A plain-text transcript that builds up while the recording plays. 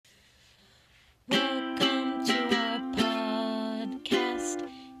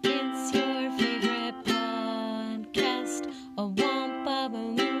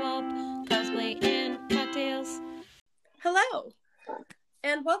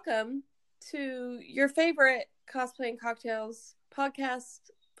welcome to your favorite Cosplay and Cocktails podcast,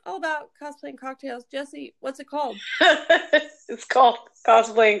 all about cosplay and cocktails. Jesse, what's it called? It's called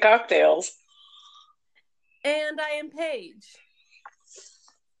Cosplay and Cocktails. And I am Paige.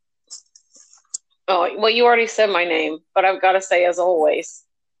 Oh, well, you already said my name, but I've got to say as always.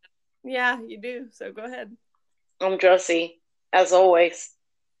 Yeah, you do, so go ahead. I'm Jesse, as always.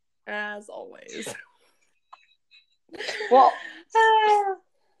 As always. Well,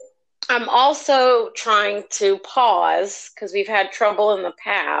 I'm also trying to pause because we've had trouble in the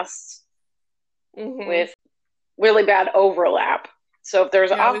past with really bad overlap. So if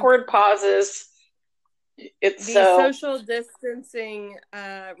there's awkward pauses, it's the social distancing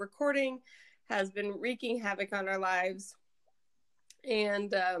recording has been wreaking havoc on our lives,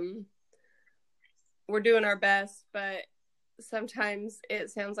 and we're doing our best, but sometimes it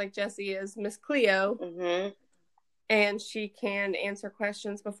sounds like Jessie is Miss Cleo. Mm-hmm. And she can answer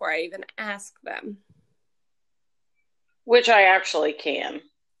questions before I even ask them. Which I actually can.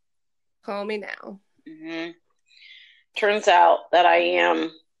 Call me now. Mm-hmm. Turns out that I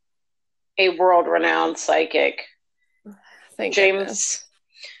am a world-renowned psychic. Thank goodness.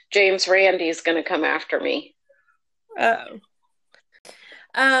 James Randi is going to come after me. Oh.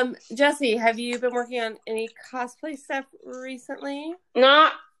 Jesse, have you been working on any cosplay stuff recently?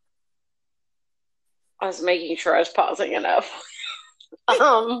 Not. I was making sure I was pausing enough.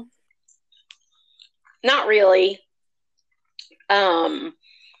 Not really.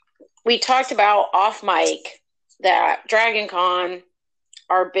 We talked about off mic that Dragon Con,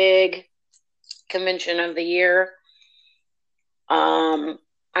 our big convention of the year,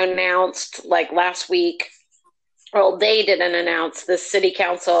 announced like last week. Well, they didn't announce. The City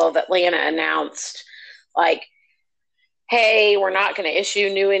Council of Atlanta announced, like, hey, we're not going to issue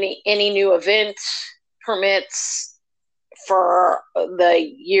any new event permits for the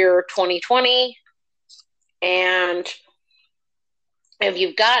year 2020. And if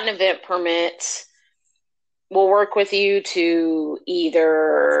you've got an event permit, we'll work with you to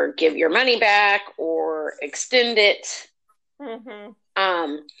either give your money back or extend it.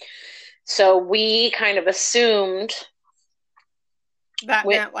 Mm-hmm. So we kind of assumed that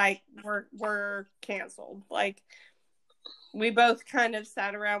meant like we're canceled. Like we both kind of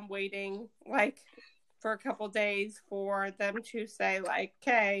sat around waiting like for a couple days for them to say like,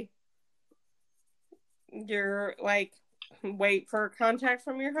 okay, you're like, wait for contact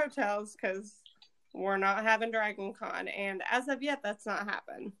from your hotels because we're not having Dragon Con. And as of yet, that's not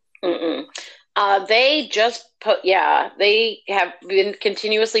happened. They just they have been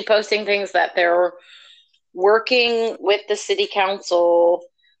continuously posting things that they're working with the city council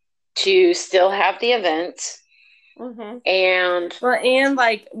to still have the event. Mm-hmm. And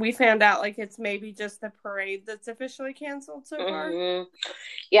like we found out like it's maybe just the parade that's officially canceled so far.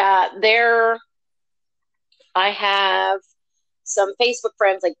 Yeah, I have some Facebook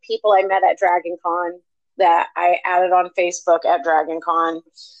friends, like people I met at Dragon Con that I added on Facebook at Dragon Con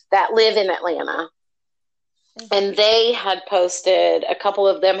that live in Atlanta. Mm-hmm. And they had posted, a couple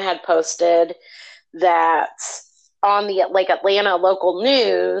of them had posted that on the like Atlanta local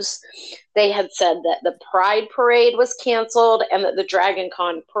news, they had said that the Pride Parade was canceled and that the Dragon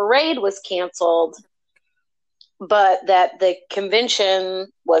Con parade was canceled, but that the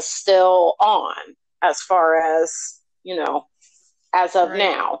convention was still on as far as, as of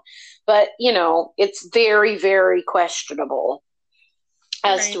now. But, it's very, very questionable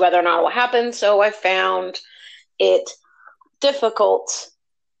as to whether or not it will happen. So I found it difficult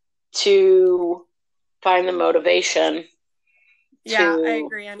to find the motivation. Yeah, I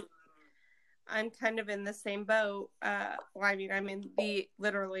agree. I'm kind of in the same boat. I'm in the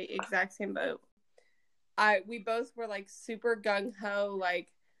literally exact same boat. We both were like super gung-ho, like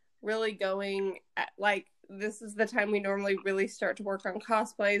really going at, like, this is the time we normally really start to work on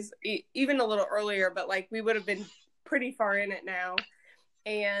cosplays, even a little earlier, but like we would have been pretty far in it now.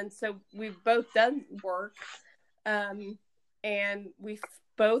 And so we've both done work. And we've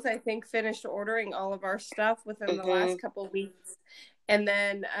both, I think, finished ordering all of our stuff within the last couple of weeks. And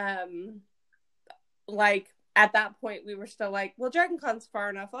then, like, at that point, we were still like, well, Dragon Con's far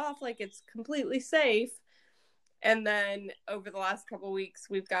enough off, like, it's completely safe. And then over the last couple of weeks,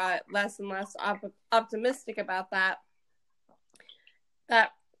 we've got less and less optimistic about that.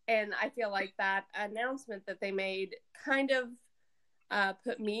 And I feel like that announcement that they made kind of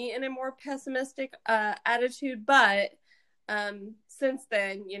put me in a more pessimistic attitude. But since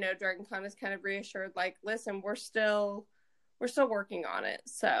then, Dragon Con has kind of reassured, like, listen, we're still working on it.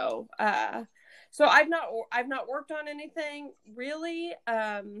 So I've not worked on anything really,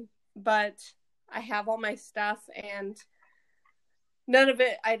 but I have all my stuff, and none of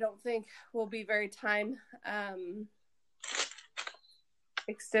it, I don't think, will be very time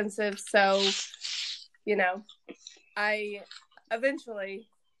extensive. So, you know, I eventually,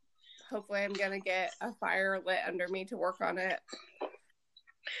 hopefully, I'm going to get a fire lit under me to work on it.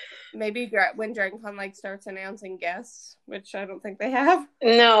 Maybe when DragonCon like starts announcing guests, which I don't think they have.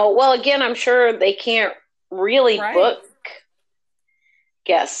 No. Well, again, I'm sure they can't really book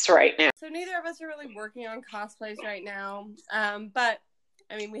guests right now. So neither of us are really working on cosplays right now. But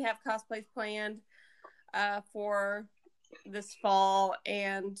I mean, we have cosplays planned for this fall,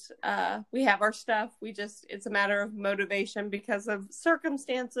 and we have our stuff. It's a matter of motivation because of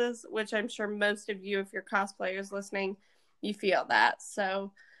circumstances, which I'm sure most of you, if you're cosplayers listening, you feel that.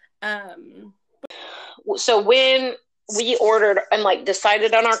 So when we ordered and like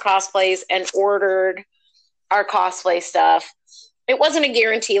decided on our cosplays and ordered our cosplay stuff, it wasn't a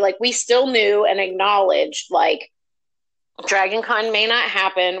guarantee. Like, we still knew and acknowledged, like, DragonCon may not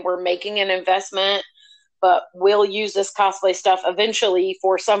happen. We're making an investment, but we'll use this cosplay stuff eventually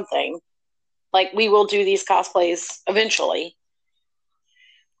for something. Like, we will do these cosplays eventually.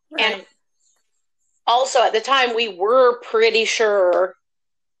 Right. And also at the time, we were pretty sure,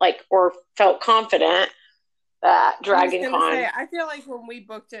 like, or felt confident that DragonCon. I feel like when we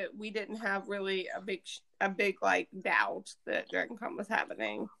booked it, we didn't have really a big like doubt that DragonCon was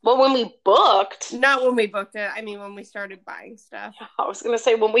happening. Well, when we booked, not when we booked it. I mean, when we started buying stuff. I was going to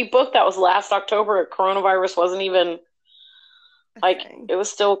say when we booked, that was last October. Coronavirus wasn't even it was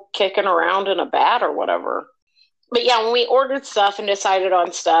still kicking around in a bat or whatever. But yeah, when we ordered stuff and decided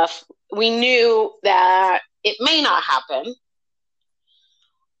on stuff, we knew that it may not happen.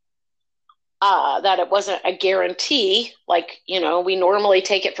 That it wasn't a guarantee. Like, you know, we normally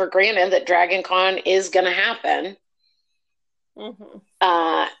take it for granted that DragonCon is going to happen.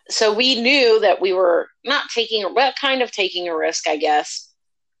 Mm-hmm. So we knew that we were kind of taking a risk, I guess.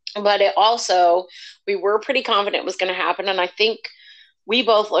 But it also, we were pretty confident it was going to happen. And I think we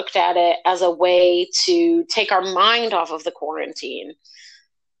both looked at it as a way to take our mind off of the quarantine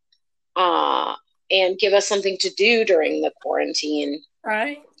and give us something to do during the quarantine.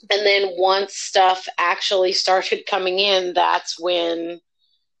 Right. And then once stuff actually started coming in, that's when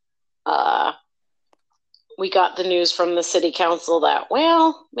we got the news from the city council that,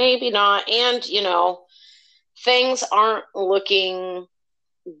 well, maybe not. And, you know, things aren't looking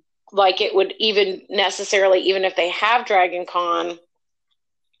like it would even necessarily, even if they have DragonCon,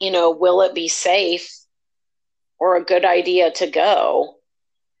 you know, will it be safe or a good idea to go?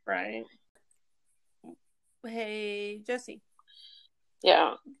 Right. Hey, Jesse.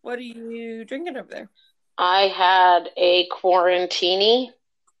 Yeah. What are you drinking over there? I had a Quarantini.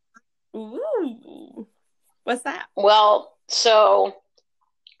 Ooh. What's that? Well, so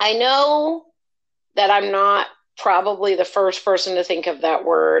I know that I'm not probably the first person to think of that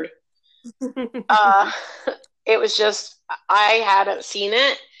word. It was just, I hadn't seen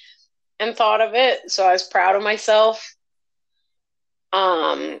it and thought of it, so I was proud of myself.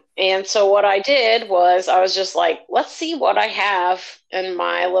 And so what I did was I was just like, let's see what I have in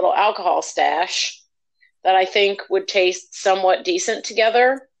my little alcohol stash that I think would taste somewhat decent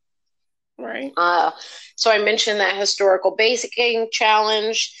together. Right. So I mentioned that historical baking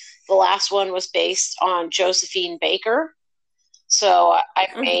challenge. The last one was based on Josephine Baker. So I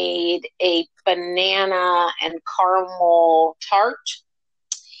made a banana and caramel tart.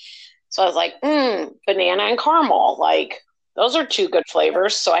 So I was like, banana and caramel, like, those are two good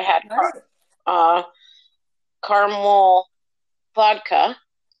flavors. So I had caramel vodka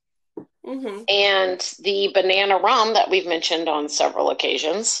and the banana rum that we've mentioned on several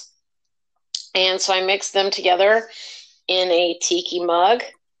occasions. And so I mixed them together in a tiki mug,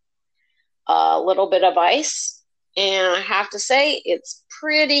 a little bit of ice, and I have to say it's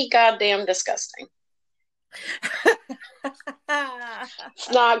pretty goddamn disgusting. It's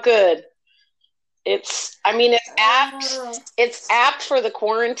not good. It's apt for the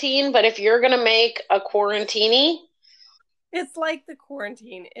quarantine, but if you're going to make a Quarantini, it's like the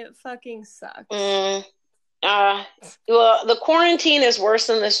quarantine. It fucking sucks. Well, the quarantine is worse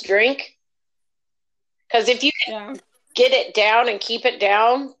than this drink. Because if you can get it down and keep it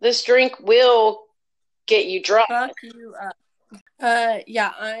down, this drink will get you drunk. Fuck you up.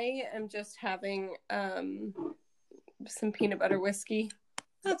 Yeah, I am just having some peanut butter whiskey.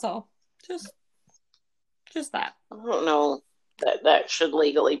 That's all. Just that. I don't know that should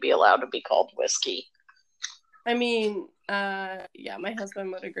legally be allowed to be called whiskey. I mean, yeah, my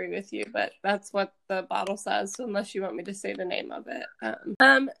husband would agree with you, but that's what the bottle says, so unless you want me to say the name of it.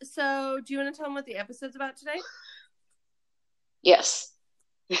 So do you want to tell them what the episode's about today? Yes.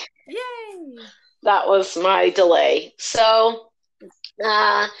 Yay! That was my delay. So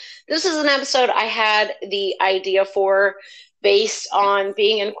This is an episode I had the idea for based on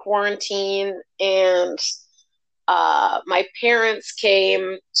being in quarantine, and my parents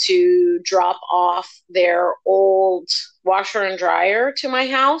came to drop off their old washer and dryer to my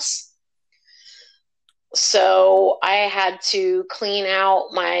house. So I had to clean out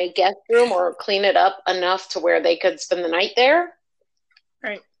my guest room, or clean it up enough to where they could spend the night there.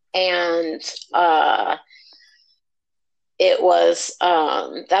 Right. And it was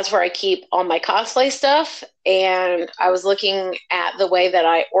that's where I keep all my cosplay stuff. And I was looking at the way that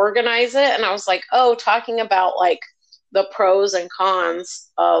I organize it, and I was like, oh, talking about like the pros and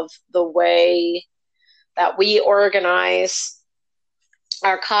cons of the way that we organize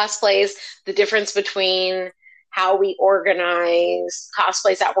our cosplays, the difference between how we organize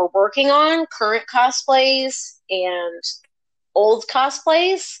cosplays that we're working on, current cosplays, and old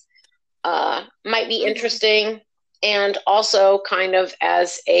cosplays, might be interesting. And also kind of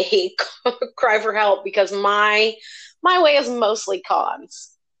as a cry for help, because my way is mostly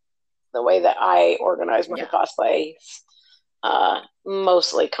cons. The way that I organize my cosplays,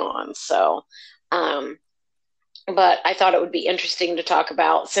 mostly cons. So, but I thought it would be interesting to talk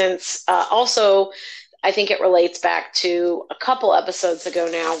about, since also I think it relates back to a couple episodes ago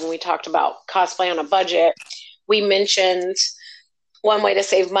now when we talked about cosplay on a budget. We mentioned one way to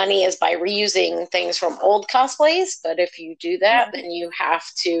save money is by reusing things from old cosplays. But if you do that, then you have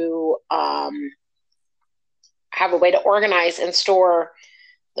to have a way to organize and store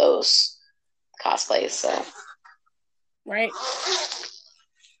those cosplays. So, right.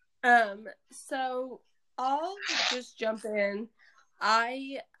 So I'll just jump in.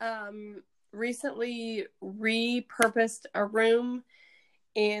 I recently repurposed a room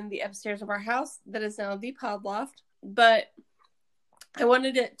in the upstairs of our house that is now the pod loft, but I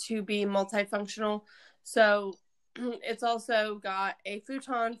wanted it to be multifunctional. So it's also got a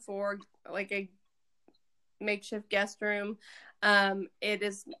futon for like a makeshift guest room. It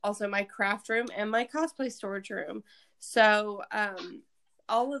is also my craft room and my cosplay storage room. So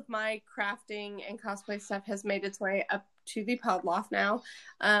all of my crafting and cosplay stuff has made its way up to the pod loft now.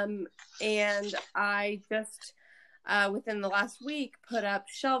 And I just within the last week put up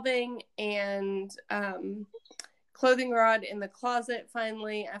shelving and clothing rod in the closet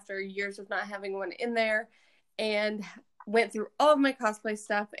finally, after years of not having one in there, and went through all of my cosplay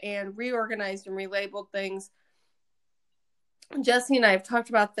stuff and reorganized and relabeled things. Jesse and I have talked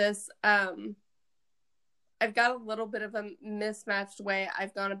about this. I've got a little bit of a mismatched way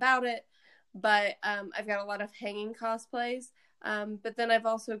I've gone about it, but I've got a lot of hanging cosplays. But then I've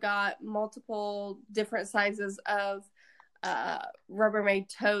also got multiple different sizes of Rubbermaid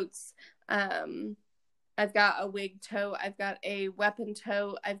totes. I've got a wig tote. I've got a weapon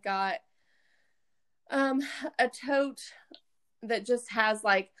tote. I've got a tote that just has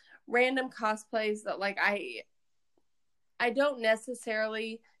like random cosplays that like I don't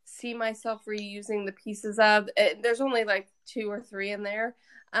necessarily see myself reusing the pieces of. There's only like 2 or 3 in there.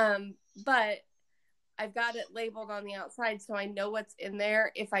 But I've got it labeled on the outside so I know what's in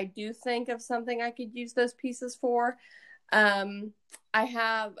there if I do think of something I could use those pieces for. I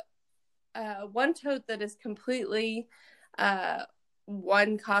have one tote that is completely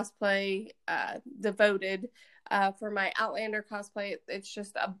one cosplay devoted for my Outlander cosplay. It's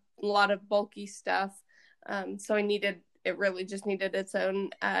just a lot of bulky stuff. So it really just needed its own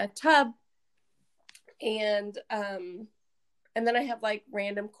tub. And then I have like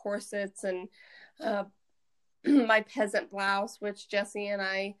random corsets and my peasant blouse, which Jesse and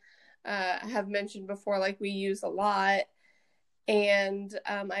I have mentioned before, like we use a lot. And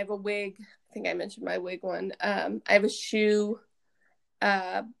I have a wig. I think I mentioned my wig one. I have a shoe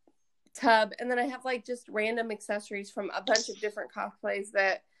tub. And then I have like just random accessories from a bunch of different cosplays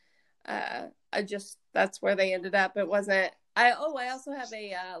that that's where they ended up. It wasn't, I also have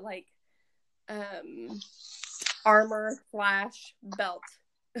a armor / belt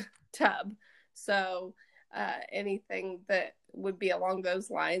tub. So anything that would be along those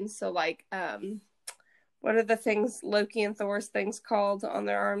lines. So like, what are the things Loki and Thor's things called on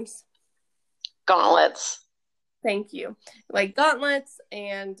their arms? Gauntlets. Thank you. Like gauntlets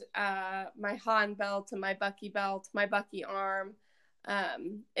and my Han belt and my Bucky belt, my Bucky arm,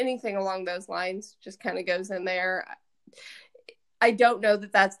 anything along those lines just kind of goes in there. I don't know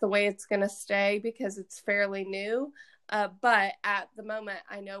that that's the way it's going to stay because it's fairly new. But at the moment,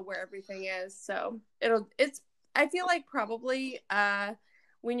 I know where everything is. So I feel like probably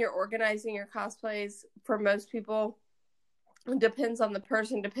when you're organizing your cosplays, for most people, it depends on the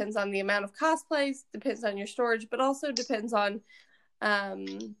person, depends on the amount of cosplays, depends on your storage, but also depends on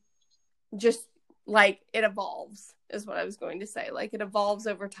just like it evolves is what I was going to say. Like it evolves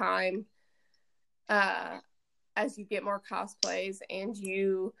over time as you get more cosplays and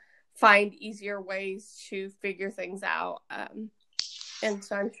you find easier ways to figure things out. And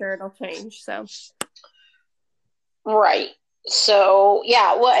so I'm sure it'll change. So. Right. So,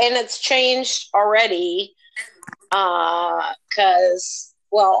 yeah, well, and it's changed already because,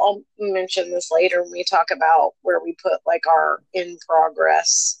 well, I'll mention this later when we talk about where we put like our in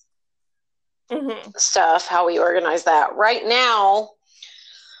progress stuff, how we organize that. Right now,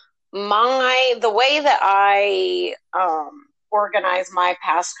 the way that I organize my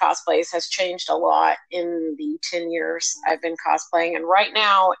past cosplays has changed a lot in the 10 years I've been cosplaying, and right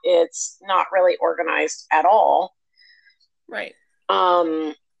now it's not really organized at all. Right.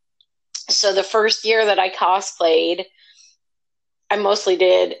 So the first year that I cosplayed, I mostly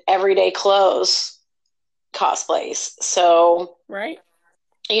did everyday clothes cosplays. So, right.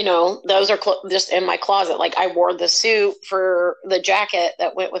 You know, those are just in my closet. Like I wore the suit for the jacket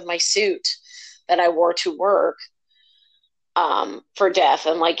that went with my suit that I wore to work for Death,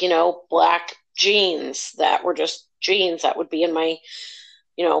 and like, you know, black jeans that were just jeans that would be in my,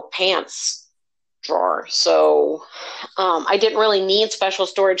 you know, pants drawer. So I didn't really need special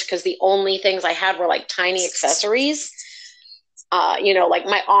storage because the only things I had were like tiny accessories, you know, like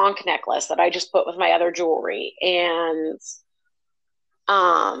my Ankh necklace that I just put with my other jewelry, and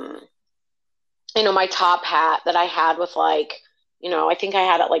you know, my top hat that I had with like, you know, I think I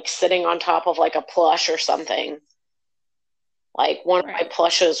had it like sitting on top of like a plush or something. Like one of my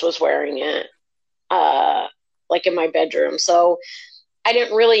plushes was wearing it, like in my bedroom. So I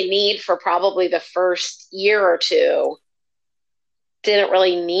didn't really need, for probably the first year or two, didn't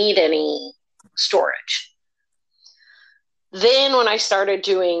really need any storage. Then when I started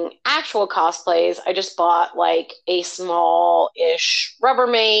doing actual cosplays, I just bought like a small-ish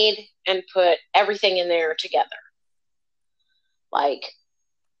Rubbermaid and put everything in there together. Like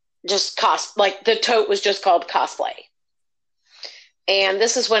just like the tote was just called cosplay. And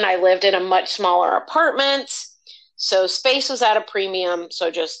this is when I lived in a much smaller apartment. So space was at a premium.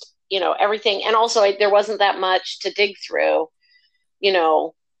 So just, you know, everything. And also there wasn't that much to dig through, you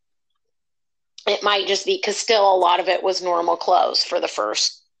know. It might just be because still a lot of it was normal clothes for the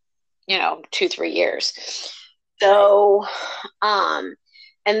first, you know, 2-3 years. So, and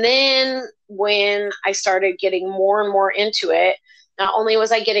then when I started getting more and more into it, not only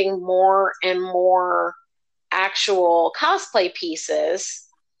was I getting more and more actual cosplay pieces,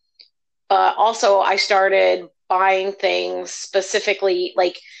 but also I started buying things specifically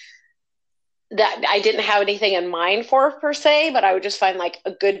like that I didn't have anything in mind for per se, but I would just find like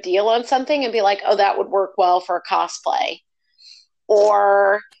a good deal on something and be like, oh, that would work well for a cosplay.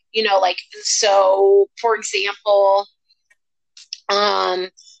 Or, you know, like, so for example, I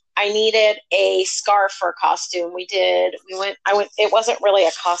needed a scarf for a costume. It wasn't really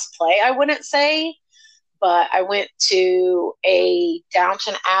a cosplay, I wouldn't say, but I went to a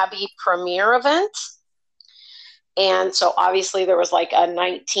Downton Abbey premiere event. And so obviously there was like a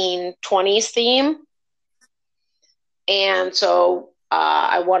 1920s theme. And so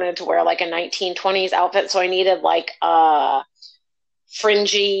I wanted to wear like a 1920s outfit. So I needed like a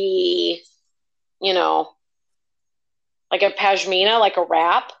fringy, you know, like a pashmina, like a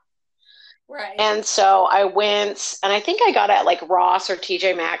wrap. Right. And so I went, and I think I got it at like Ross or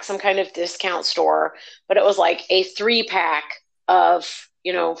TJ Maxx, some kind of discount store, but it was like a 3-pack of,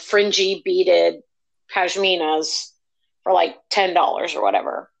 you know, fringy beaded pashminas for like $10 or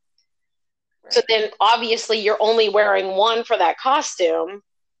whatever. Right. So then obviously you're only wearing one for that costume,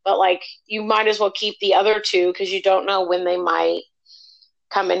 but like you might as well keep the other two because you don't know when they might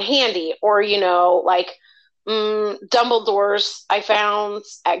come in handy. Or, you know, like Dumbledore's I found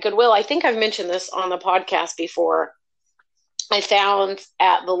at Goodwill. I think I've mentioned this on the podcast before. I found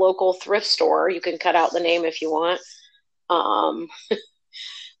at the local thrift store, you can cut out the name if you want,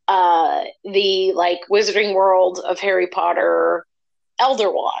 the like Wizarding World of Harry Potter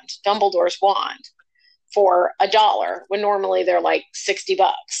Elder Wand, Dumbledore's wand, for $1 when normally they're like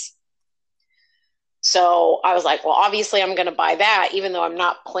 $60. So I was like, well, obviously I'm going to buy that, even though I'm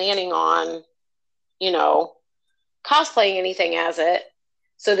not planning on, you know, cosplaying anything as it.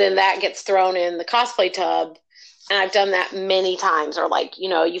 So then that gets thrown in the cosplay tub. And I've done that many times. Or like, you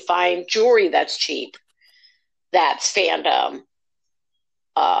know, you find jewelry that's cheap. That's fandom.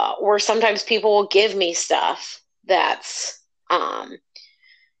 Or sometimes people will give me stuff that's,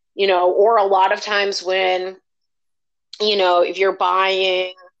 you know, or a lot of times when, you know, if you're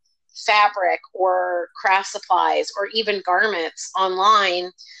buying fabric or craft supplies or even garments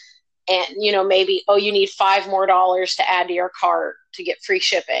online and, you know, maybe, oh, you need $5 more to add to your cart to get free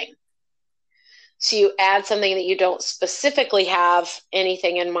shipping. So you add something that you don't specifically have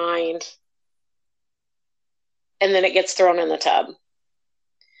anything in mind, and then it gets thrown in the tub.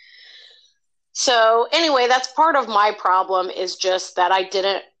 So anyway, that's part of my problem, is just that I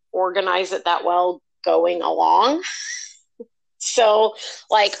didn't organize it that well going along. So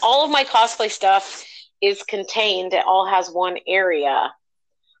like all of my cosplay stuff is contained. It all has one area,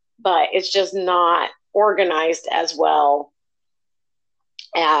 but it's just not organized as well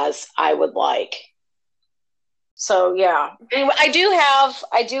as I would like. So yeah. Anyway, I do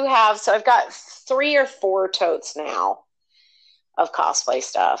have, so I've got 3 or 4 totes now of cosplay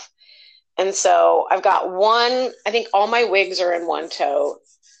stuff. And so I've got one, I think all my wigs are in one tote.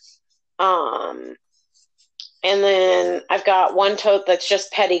 And then I've got one tote that's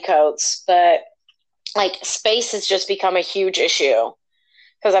just petticoats, but like space has just become a huge issue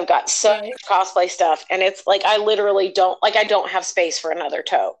because I've got so much cosplay stuff, and it's like I literally don't have space for another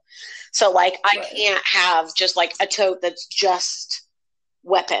tote. So like I can't have just like a tote that's just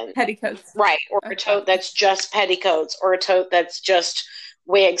weapons. Petticoats. Right. Or a tote that's just petticoats, or a tote that's just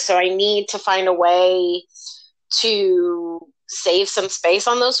wigs. So I need to find a way to save some space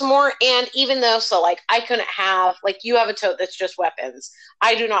on those more. And even though, so like I couldn't have, like you have a tote that's just weapons.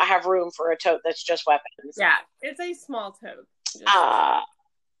 I do not have room for a tote that's just weapons. Yeah, it's a small tote.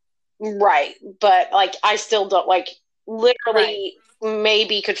 Right. But like I still don't, like literally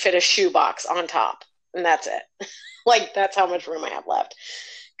maybe could fit a shoebox on top, and that's it. Like that's how much room I have left.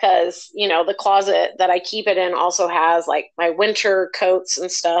 Because, you know, the closet that I keep it in also has like my winter coats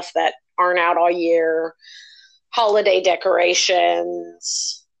and stuff that aren't out all year, holiday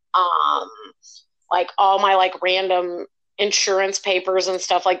decorations, like all my like random insurance papers and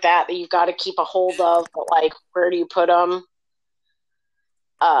stuff like that you've got to keep a hold of, but like where do you put them?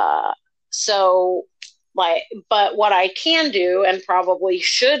 So like, but what I can do and probably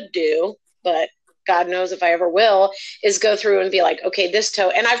should do, but God knows if I ever will, is go through and be like, okay, this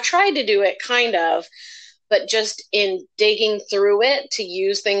tote, and I've tried to do it kind of, but just in digging through it to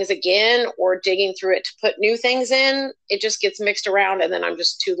use things again, or digging through it to put new things in, it just gets mixed around, and then I'm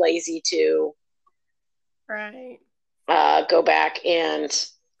just too lazy to go back and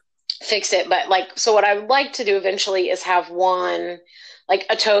fix it. But like, so what I would like to do eventually is have one, like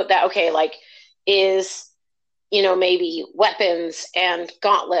a tote that, okay, like is, you know, maybe weapons and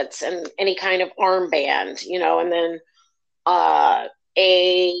gauntlets and any kind of armband, you know, and then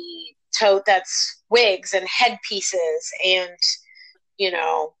a tote that's wigs and headpieces and, you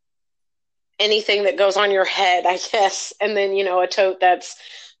know, anything that goes on your head, I guess. And then, you know, a tote that's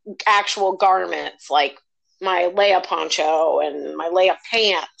actual garments, like my Leia poncho and my Leia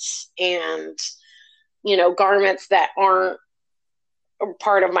pants, and, you know, garments that aren't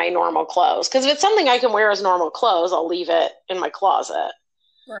part of my normal clothes. Because if it's something I can wear as normal clothes, I'll leave it in my closet.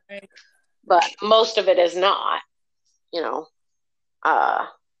 Right. But most of it is not, you know.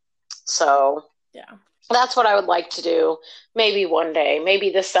 So yeah, that's what I would like to do. Maybe one day, maybe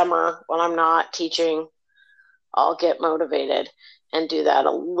this summer when I'm not teaching, I'll get motivated and do that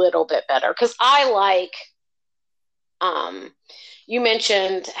a little bit better. Because I like, you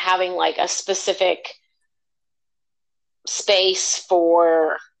mentioned having like a specific space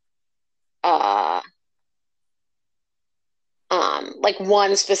for like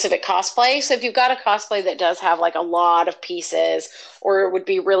one specific cosplay. So if you've got a cosplay that does have like a lot of pieces, or it would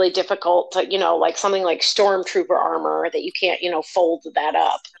be really difficult to, you know, like something like Stormtrooper armor that you can't, you know, fold that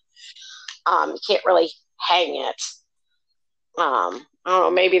up. You can't really hang it. I don't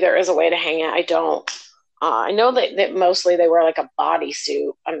know, maybe there is a way to hang it. I don't. I know that mostly they wear like a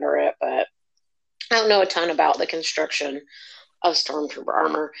bodysuit under it, but I don't know a ton about the construction of Stormtrooper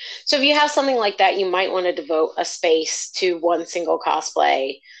armor. So if you have something like that, you might want to devote a space to one single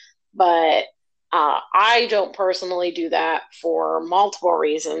cosplay. But I don't personally do that for multiple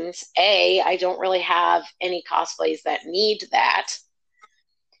reasons. A, I don't really have any cosplays that need that.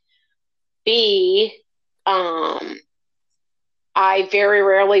 B, I very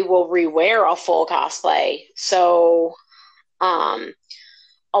rarely will rewear a full cosplay. So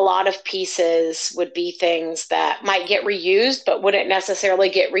a lot of pieces would be things that might get reused, but wouldn't necessarily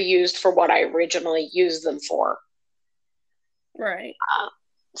get reused for what I originally used them for. Right.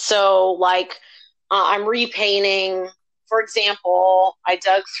 So like I'm repainting, for example, I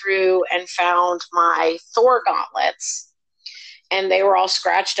dug through and found my Thor gauntlets, and they were all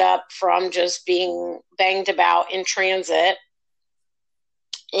scratched up from just being banged about in transit.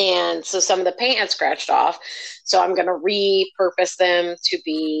 And so some of the paint had scratched off. So I'm going to repurpose them to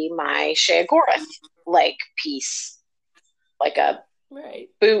be my Shea Gorath leg piece, like a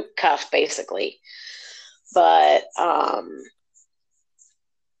boot cuff, basically. But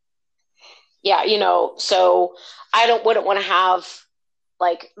yeah, so wouldn't want to have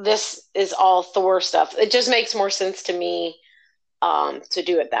like this is all Thor stuff. It just makes more sense to me to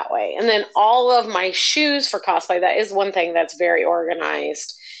do it that way. And then all of my shoes for cosplay, that is one thing that's very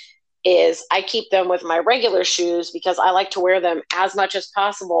organized, is I keep them with my regular shoes because I like to wear them as much as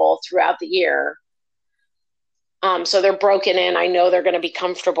possible throughout the year. So they're broken in. I know they're going to be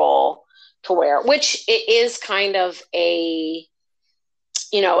comfortable to wear, which it is kind of a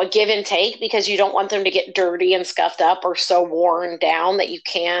give and take because you don't want them to get dirty and scuffed up or so worn down that you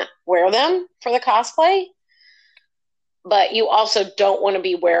can't wear them for the cosplay. But you also don't want to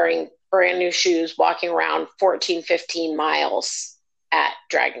be wearing brand new shoes walking around 14, 15 miles at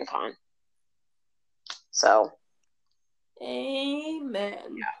Dragon Con. So. Amen.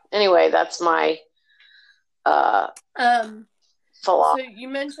 Yeah. Anyway, that's my philosophy. So you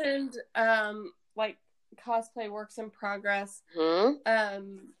mentioned like cosplay works in progress.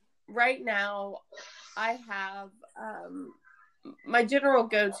 Mm-hmm. Right now I have my general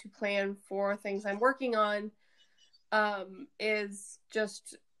go-to plan for things I'm working on is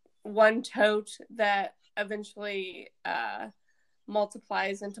just one tote that eventually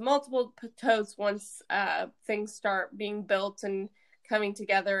multiplies into multiple totes once things start being built and coming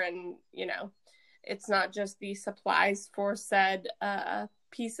together, and it's not just the supplies for said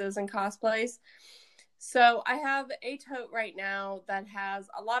pieces and cosplays. So I have a tote right now that has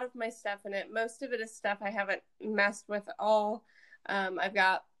a lot of my stuff in it. Most of it is stuff I haven't messed with at all. I've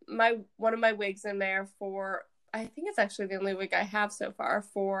got one of my wigs in there for, I think it's actually the only wig I have so far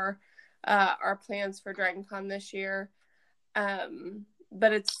for our plans for Dragon Con this year.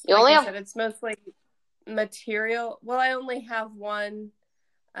 But it's, like I said, it's mostly material. Well, I only have one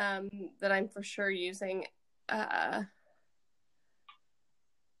that I'm for sure using.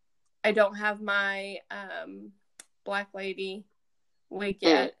 I don't have my Black Lady wig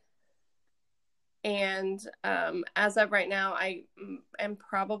yet. And as of right now, I am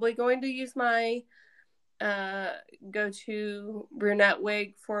probably going to use my go-to brunette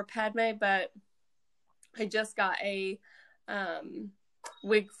wig for Padme, but I just got a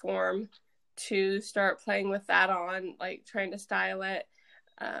wig form to start playing with that on, like trying to style it.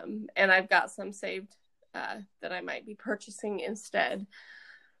 And I've got some saved that I might be purchasing instead.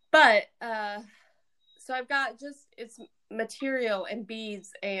 But so I've got it's material and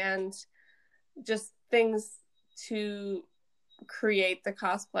beads and just things to create the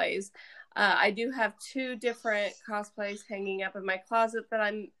cosplays. I do have 2 different cosplays hanging up in my closet that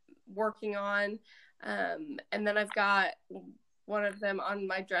I'm working on. And then I've got one of them on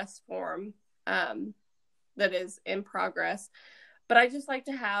my dress form that is in progress. But I just like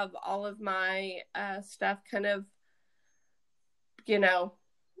to have all of my stuff kind of,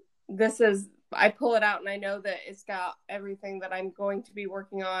 I pull it out and I know that it's got everything that I'm going to be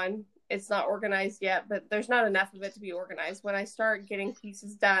working on. It's not organized yet, but there's not enough of it to be organized. When I start getting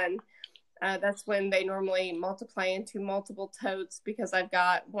pieces done, that's when they normally multiply into multiple totes because I've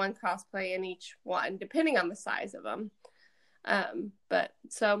got one cosplay in each one, depending on the size of them. But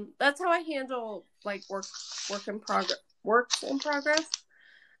so that's how I handle like works in progress.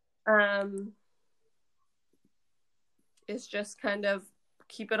 It's just kind of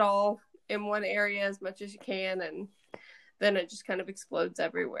keep it all in one area as much as you can, and then it just kind of explodes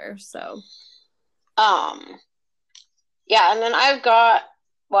everywhere. So yeah, and then I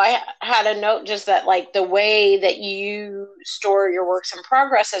had a note just that like the way that you store your works in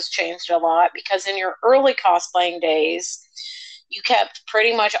progress has changed a lot, because in your early cosplaying days you kept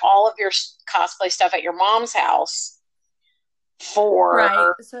pretty much all of your cosplay stuff at your mom's house for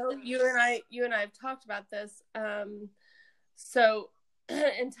right. So you and I have talked about this. So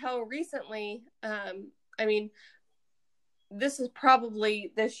until recently, I mean, this is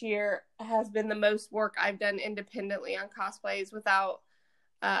probably this year has been the most work I've done independently on cosplays without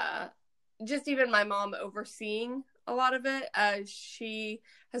just even my mom overseeing a lot of it. She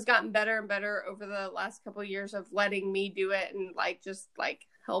has gotten better and better over the last couple of years of letting me do it and just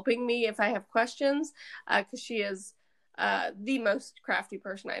helping me if I have questions, because she is the most crafty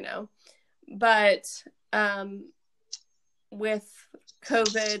person I know. But with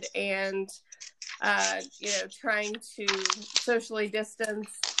COVID and trying to socially distance,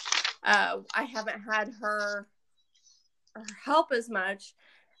 I haven't had her help as much.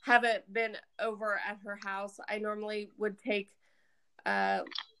 Haven't been over at her house. I normally would take,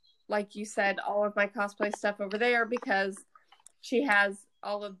 like you said, all of my cosplay stuff over there because she has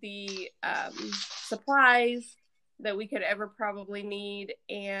all of the supplies that we could ever probably need,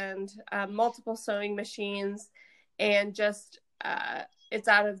 and multiple sewing machines, and just it's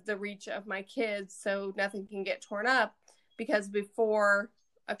out of the reach of my kids, so nothing can get torn up. Because before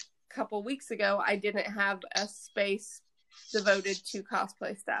a couple weeks ago, I didn't have a space devoted to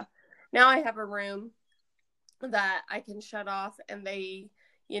cosplay stuff. Now I have a room that I can shut off, and they,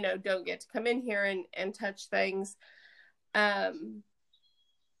 don't get to come in here and touch things. But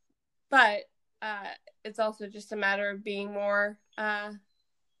it's also just a matter of being more, a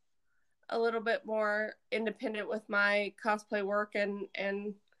little bit more independent with my cosplay work and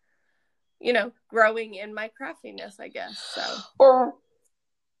growing in my craftiness, I guess. So.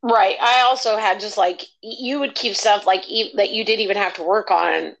 Right. I also had just like, you would keep stuff like that you didn't even have to work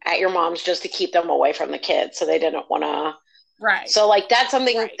on at your mom's just to keep them away from the kids. So they didn't want to. Right. So like, that's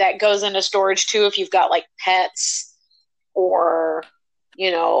something that goes into storage too. If you've got like pets or,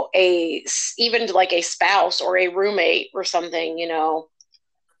 even like a spouse or a roommate or something, if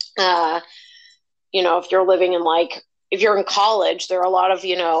you're living in if you're in college, there are a lot of,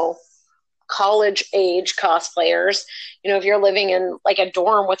 college age cosplayers. If you're living in like a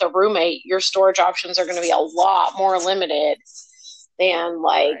dorm with a roommate, your storage options are going to be a lot more limited than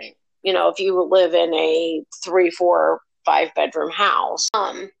if you live in a 3, 4, 5 bedroom house.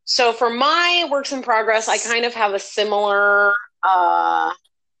 So for my works in progress, I kind of have a similar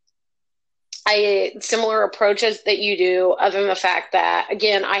approaches that you do, other than the fact that,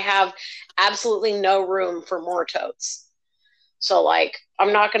 again, I have absolutely no room for more totes. So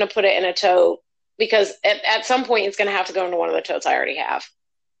I'm not going to put it in a tote because at some point it's going to have to go into one of the totes I already have.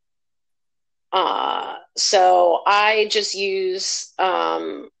 So I just use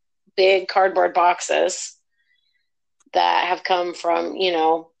big cardboard boxes that have come from,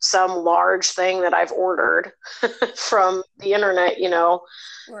 some large thing that I've ordered from the internet,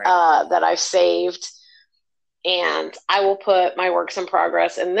 that I've saved. And I will put my works in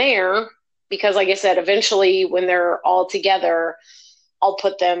progress in there because, like I said, eventually when they're all together, I'll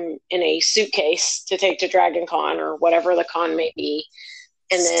put them in a suitcase to take to Dragon Con or whatever the con may be.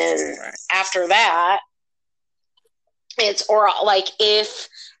 And then after that, if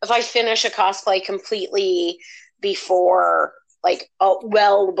I finish a cosplay completely before,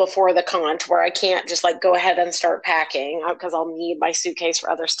 well before the con, to where I can't just go ahead and start packing because I'll need my suitcase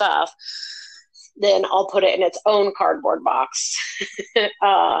for other stuff, then I'll put it in its own cardboard box.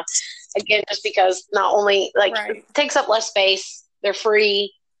 Again, just because not only it takes up less space, they're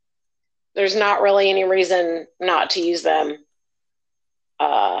free. There's not really any reason not to use them.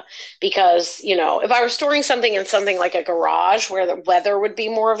 Because, if I were storing something in something like a garage where the weather would be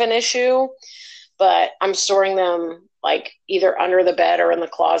more of an issue, but I'm storing them either under the bed or in the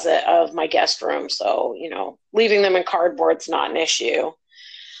closet of my guest room. So, leaving them in cardboard's not an issue.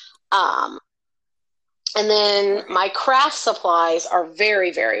 And then my craft supplies are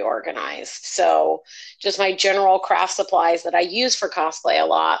very, very organized. So just my general craft supplies that I use for cosplay a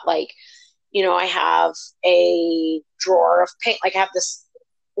lot. I have a drawer of paint. I have this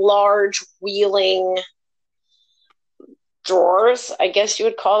large wheeling drawers, I guess you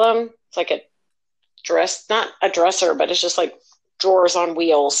would call them. It's like a dress, not a dresser, but it's just like drawers on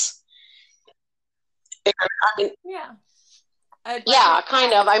wheels. Yeah. Yeah,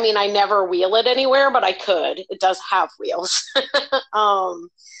 kind of. I mean, I never wheel it anywhere, but I could. It does have wheels.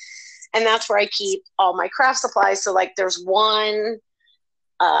 And that's where I keep all my craft supplies. So there's one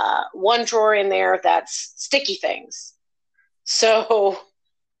drawer in there that's sticky things. So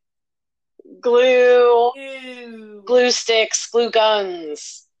glue sticks, glue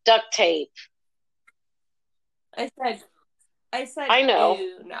guns, duct tape. I said I know.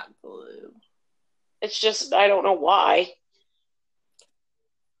 glue, not glue. It's just, I don't know why.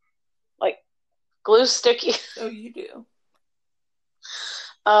 Glue sticky. Oh, you do.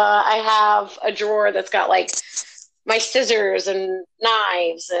 I have a drawer that's got my scissors and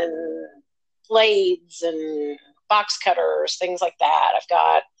knives and blades and box cutters, things like that. I've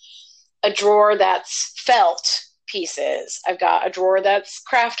got a drawer that's felt pieces. I've got a drawer that's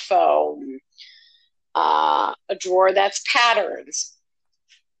craft foam. A drawer that's patterns.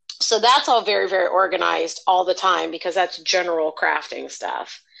 So that's all very, very organized all the time because that's general crafting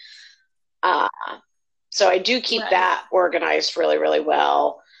stuff. So I do keep that organized really, really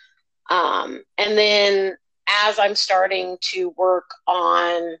well. And then as I'm starting to work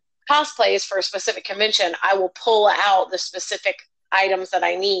on cosplays for a specific convention, I will pull out the specific items that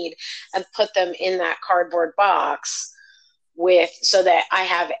I need and put them in that cardboard box so that I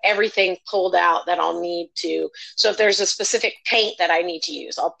have everything pulled out that I'll need to. So if there's a specific paint that I need to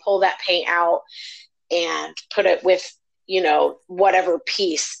use, I'll pull that paint out and put it with whatever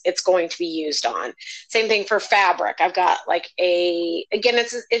piece it's going to be used on. Same thing for fabric. I've got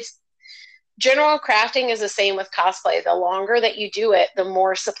it's general crafting is the same with cosplay. The longer that you do it, the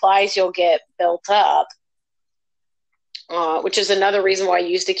more supplies you'll get built up which is another reason why you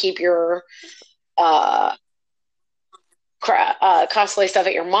used to keep your cosplay stuff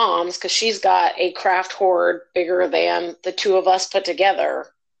at your mom's, because she's got a craft hoard bigger than the two of us put together.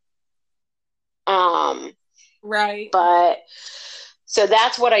 Right. But so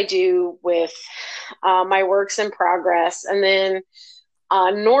that's what I do with my works in progress. And then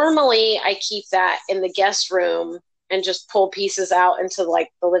normally I keep that in the guest room and just pull pieces out into like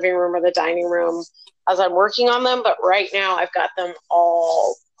the living room or the dining room as I'm working on them. But right now I've got them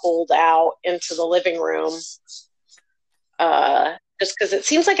all pulled out into the living room. Just because it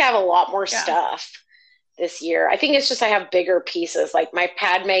seems like I have a lot more stuff this year. I think it's just I have bigger pieces. Like my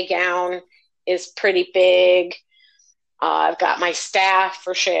Padme gown is pretty big. I've got my staff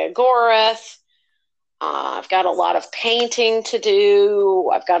for Sheogorath. I've got a lot of painting to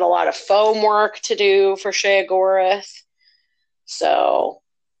do. I've got a lot of foam work to do for Sheogorath. So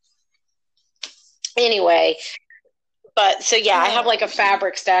anyway, but so yeah, I have like a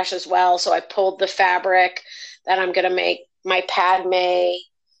fabric stash as well. So I pulled the fabric that I'm going to make my Padme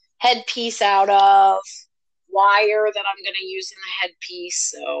headpiece out of, wire that I'm going to use in the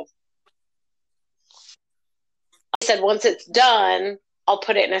headpiece. So I said once it's done, I'll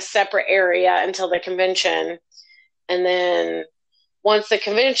put it in a separate area until the convention. And then once the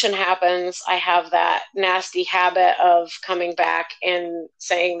convention happens, I have that nasty habit of coming back and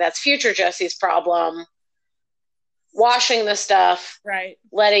saying that's future Jesse's problem, washing the stuff, right,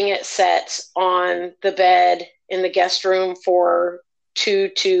 letting it set on the bed in the guest room for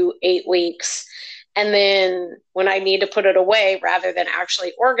 2 to 8 weeks. And then when I need to put it away, rather than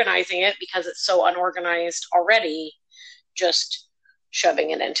actually organizing it because it's so unorganized already, just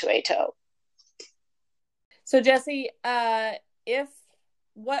shoving it into a tote. So Jesse,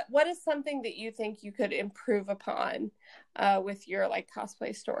 what is something that you think you could improve upon with your like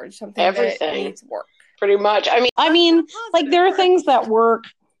cosplay storage? Something Everything that needs work. Pretty much. I mean, like there are things that work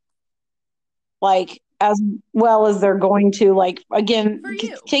like as well as they're going to, like, again,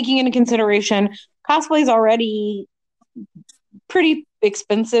 taking into consideration cosplay is already pretty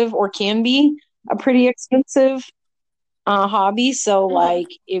expensive, or can be a pretty expensive hobby. So like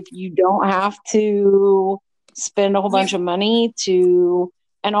if you don't have to spend a whole bunch of money to,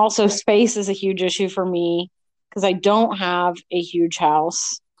 and also space is a huge issue for me because I don't have a huge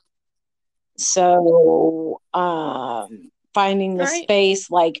house. So finding the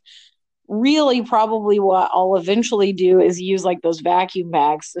space, like really probably what I'll eventually do is use like those vacuum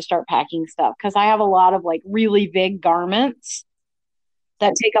bags to start packing stuff, because I have a lot of like really big garments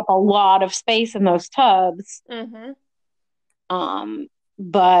that take up a lot of space in those tubs.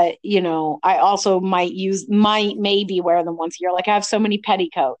 But you know, I also might maybe wear them once a year. Like I have so many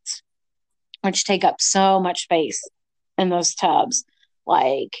petticoats which take up so much space in those tubs,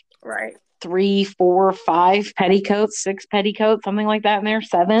 like 3, 4, 5 petticoats, 6 petticoats, something like that in there,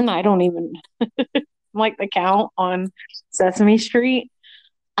 7. I don't even like the count on Sesame Street.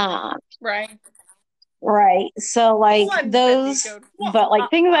 Right. So like those, but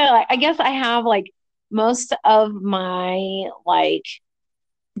like things I like, I guess I have like most of my like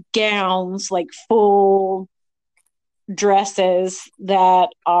gowns, like full dresses that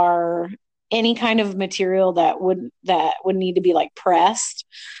are any kind of material that would need to be like pressed.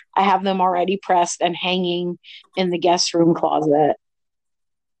 I have them already pressed and hanging in the guest room closet.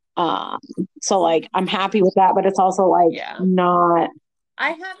 So like I'm happy with that, but it's also like not.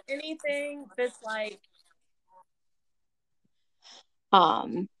 I have anything that's like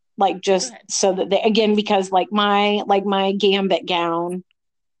just so that they, again, because like my Gambit gown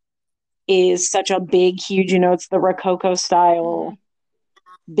is such a big, huge, you know, it's the Rococo style,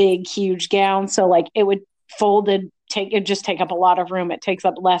 big, huge gown. So like it would just take up a lot of room. It takes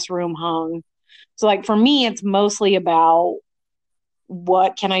up less room hung. So like for me, it's mostly about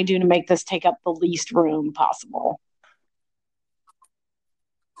what can I do to make this take up the least room possible.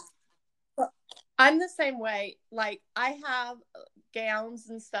 I'm the same way. Like I have gowns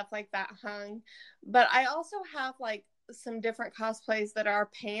and stuff like that hung, but I also have like some different cosplays that are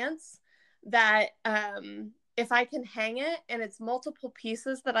pants that if I can hang it and it's multiple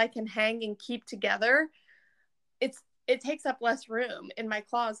pieces that I can hang and keep together, it takes up less room in my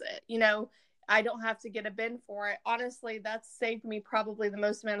closet. You know, I don't have to get a bin for it. Honestly, that's saved me probably the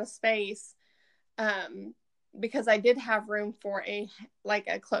most amount of space because I did have room for a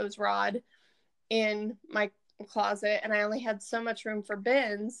clothes rod in my closet and I only had so much room for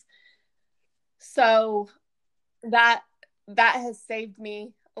bins. So that has saved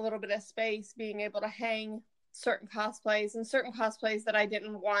me a little bit of space, being able to hang certain cosplays and certain cosplays that I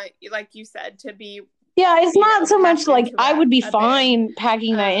didn't want, like you said, to be Yeah, it's not so much like I would be fine bin.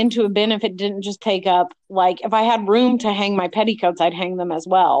 packing that into a bin if it didn't just take up, like, if I had room to hang my petticoats, I'd hang them as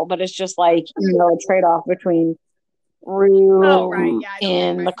well. But it's just like, a trade off between room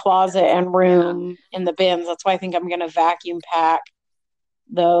in the closet and room in the bins. That's why I think I'm going to vacuum pack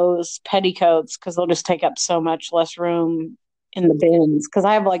those petticoats because they'll just take up so much less room in the bins. Because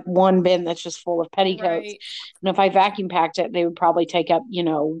I have like one bin that's just full of petticoats. And if I vacuum packed it, they would probably take up,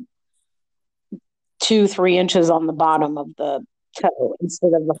 2-3 inches on the bottom of the toe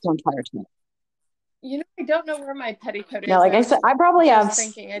instead of the whole entire toe. I don't know where my petticoat is. Yeah, like I said, I probably have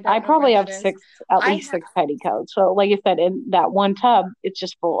six, at least six petticoats. So like I said, in that one tub, it's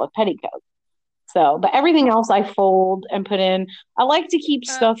just full of petticoats. So, but everything else I fold and put in. I like to keep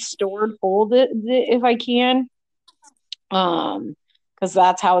stuff stored folded if I can. Because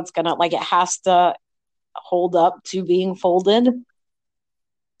that's how it's gonna, like, it has to hold up to being folded.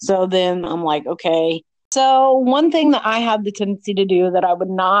 So then I'm like, okay. So one thing that I had the tendency to do that I would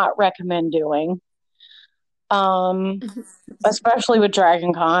not recommend doing, especially with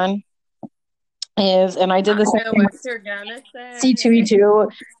Dragon Con, is, and I did the same thing with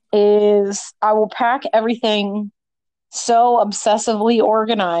C2E2, is I will pack everything so obsessively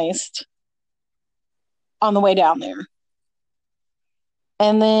organized on the way down there.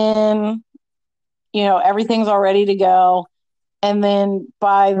 And then, everything's all ready to go. And then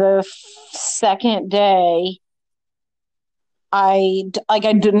by the second day, I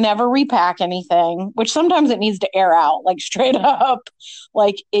never repack anything, which sometimes it needs to air out, like straight up.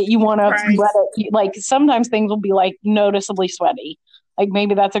 Like you want to let it, like sometimes things will be like noticeably sweaty. Like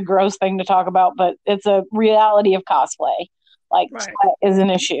maybe that's a gross thing to talk about, but it's a reality of cosplay. Like sweat is an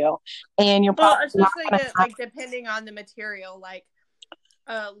issue. And you're probably especially like depending on the material, like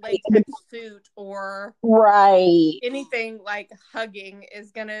latex suit or anything like hugging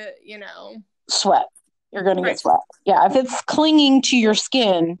is gonna, sweat. You're going to get sweat. Yeah, if it's clinging to your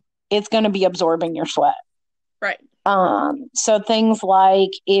skin, it's going to be absorbing your sweat. Right. So things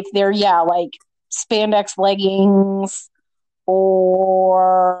like if they're, like spandex leggings,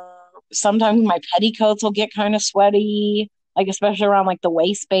 or sometimes my petticoats will get kind of sweaty, like especially around like the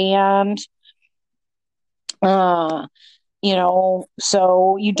waistband. So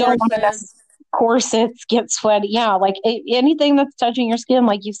you don't want to corsets get sweaty. Yeah, like anything that's touching your skin,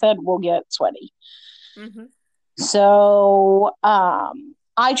 like you said, will get sweaty. Mm-hmm. So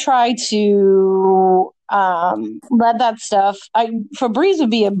I try to let that stuff. Febreze would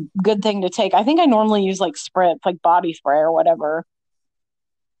be a good thing to take. I think I normally use like spritz, like body spray or whatever.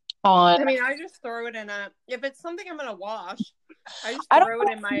 I just throw it in if it's something I'm gonna wash, I just throw it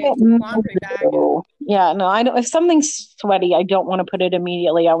in my laundry bag. Yeah, no, I don't. If something's sweaty, I don't want to put it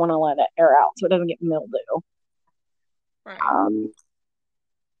immediately. I want to let it air out so it doesn't get mildew. Right.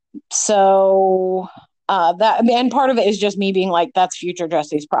 So and part of it is just me being like, that's future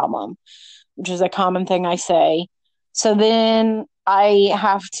Jesse's problem, which is a common thing I say. So then I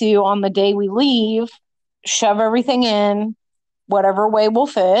have to, on the day we leave, shove everything in whatever way will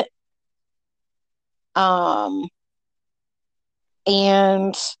fit. And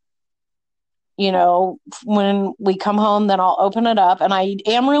when we come home, then I'll open it up, and I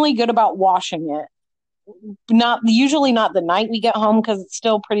am really good about washing it. Usually not the night we get home because it's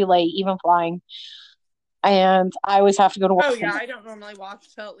still pretty late, even flying. And I always have to go to work. Oh yeah, I don't normally wash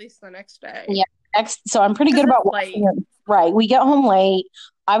till at least the next day. Yeah, so I'm pretty good about washing it. Right, we get home late.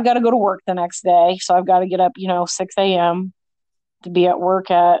 I've got to go to work the next day, so I've got to get up, 6 a.m. to be at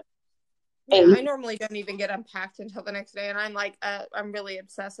work at 8. Yeah, I normally don't even get unpacked until the next day, and I'm like, I'm really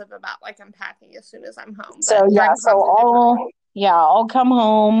obsessive about like unpacking as soon as I'm home. So I'll come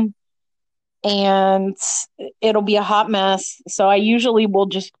home, and it'll be a hot mess. So I usually will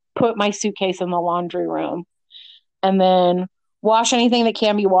just put my suitcase in the laundry room and then wash anything that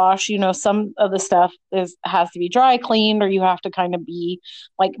can be washed. Some of the stuff has to be dry cleaned, or you have to kind of be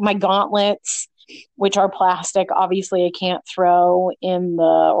like my gauntlets, which are plastic. Obviously I can't throw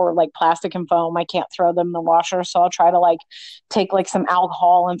or like plastic and foam. I can't throw them in the washer. So I'll try to like take like some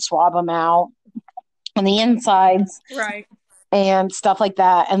alcohol and swab them out on the insides. Right. And stuff like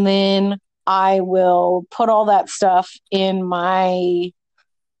that. And then I will put all that stuff in my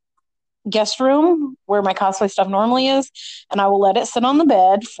guest room where my cosplay stuff normally is, and I will let it sit on the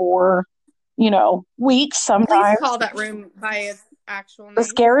bed for weeks sometimes. Please call that room by its actual name. The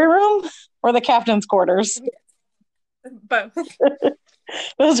scary room or the captain's quarters? Both.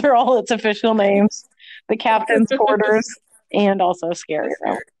 Those are all its official names. The captain's quarters and also scary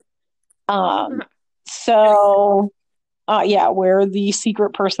room. So where the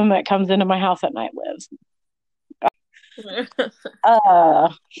secret person that comes into my house at night lives.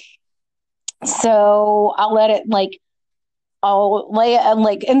 So I'll let it like, I'll lay it and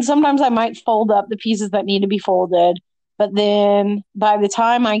like, and sometimes I might fold up the pieces that need to be folded. But then by the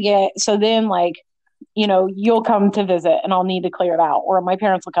time I get, so then like, you'll come to visit and I'll need to clear it out, or my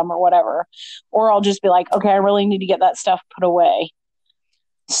parents will come or whatever. Or I'll just be like, okay, I really need to get that stuff put away.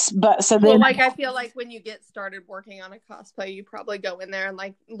 But so then, like, I feel like when you get started working on a cosplay, you probably go in there and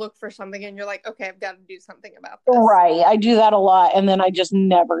like look for something and you're like, okay, I've got to do something about this. Right. I do that a lot and then I just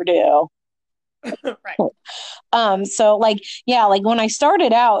never do. Right. So like, yeah, like when I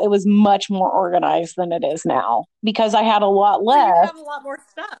started out, it was much more organized than it is now because I had a lot less. You have a lot more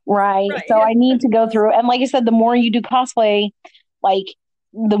stuff. Right. So I need to go through, and like I said, the more you do cosplay, like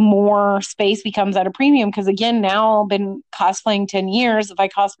the more space becomes at a premium. Because again, now I've been cosplaying 10 years. If I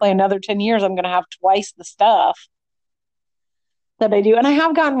cosplay another 10 years, I'm going to have twice the stuff that I do. And I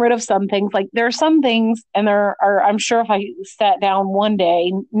have gotten rid of some things. Like there are some things, and there are, I'm sure if I sat down one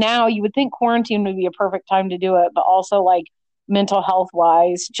day, now you would think quarantine would be a perfect time to do it, but also like mental health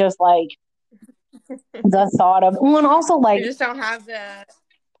wise, just like the thought of, well, and also like, you just don't have the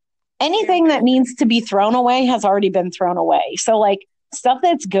anything that needs to be thrown away has already been thrown away. So like stuff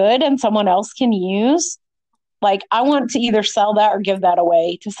that's good and someone else can use, like I want to either sell that or give that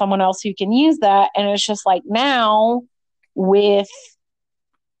away to someone else who can use that. And it's just like now with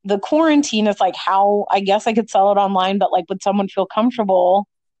the quarantine, it's like how I guess I could sell it online, but like would someone feel comfortable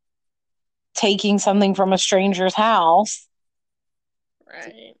taking something from a stranger's house?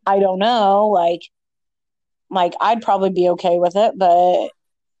 Right. I don't know. Like I'd probably be okay with it, but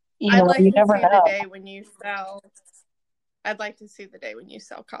I'd like you to never see know. the day when you sell. I'd like to see the day when you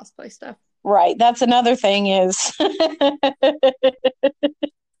sell cosplay stuff. Right. That's another thing is, like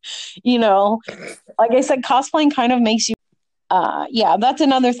I said, cosplaying kind of makes you, yeah, that's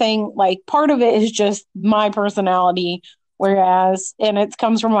another thing. Like part of it is just my personality, whereas, and it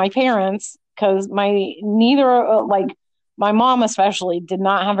comes from my parents because like my mom especially did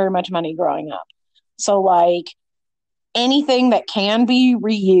not have very much money growing up. So like anything that can be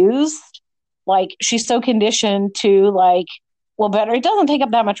reused, like she's so conditioned to like, well, better, it doesn't take up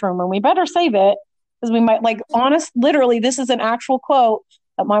that much room and we better save it because we might like literally, this is an actual quote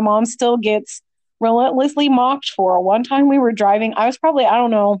that my mom still gets relentlessly mocked for. One time we were driving, I was probably, I don't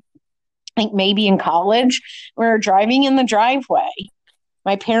know, I think maybe in college, we were driving in the driveway.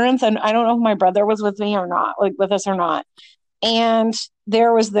 My parents, and I don't know if my brother was with me or not, like with us or not. And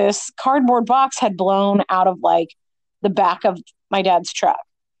there was this cardboard box had blown out of like the back of my dad's truck.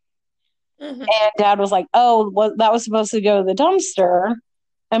 Mm-hmm. And dad was like, oh, well, that was supposed to go to the dumpster.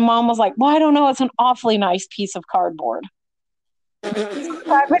 And mom was like, well, I don't know. It's an awfully nice piece of cardboard.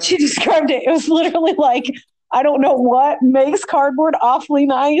 But she described it. It was literally like, I don't know what makes cardboard awfully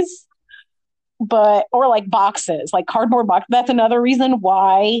nice, but, or like boxes, like cardboard box. That's another reason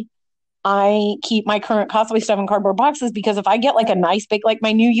why I keep my current cosplay stuff in cardboard boxes, because if I get like a nice big, like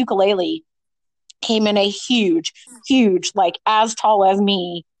my new ukulele came in a huge, like as tall as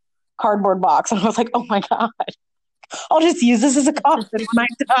me cardboard box. And I was like, oh my God, I'll just use this as a coffin when I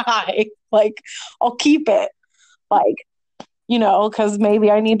die. Like, I'll keep it. Like, because maybe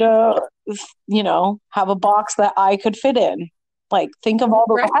I need to, have a box that I could fit in. Like, think of all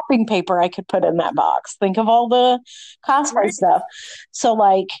the wrapping paper I could put in that box. Think of all the cosplay stuff. So,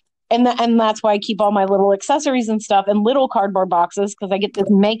 like, and that's why I keep all my little accessories and stuff in little cardboard boxes, because I get this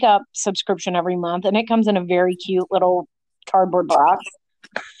makeup subscription every month, and it comes in a very cute little cardboard box.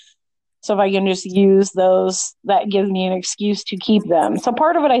 So if I can just use those, that gives me an excuse to keep them. So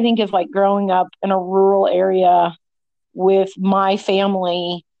part of it, I think, is like growing up in a rural area with my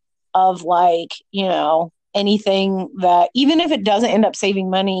family of like, anything that, even if it doesn't end up saving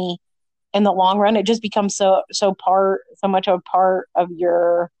money in the long run, it just becomes so much of a part of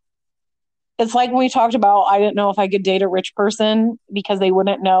your, it's like when we talked about, I didn't know if I could date a rich person because they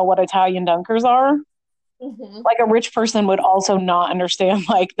wouldn't know what Italian dunkers are. Mm-hmm. Like a rich person would also not understand,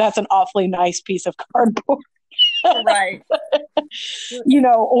 like, that's an awfully nice piece of cardboard. Right.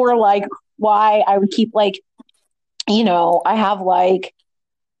 Or like why I would keep like, I have like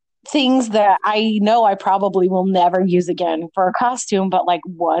things that I know I probably will never use again for a costume, but like,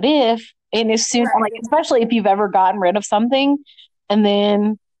 what if, and as soon, like, especially if you've ever gotten rid of something and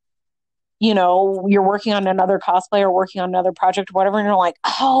then, you're working on another cosplay or working on another project or whatever, and you're like,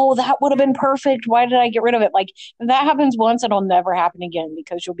 oh, that would have been perfect. Why did I get rid of it? Like, if that happens once, it'll never happen again,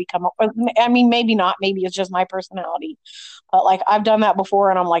 because you'll become, I mean, maybe not, maybe it's just my personality, but like, I've done that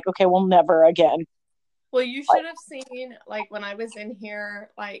before and I'm like, okay, well, never again. Well, you should have seen, like, when I was in here,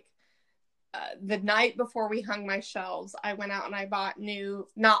 like, the night before we hung my shelves, I went out and I bought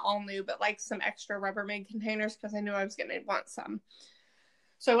not all new, but like some extra Rubbermaid containers because I knew I was going to want some.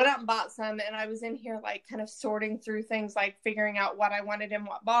 So I went out and bought some, and I was in here like kind of sorting through things, like figuring out what I wanted in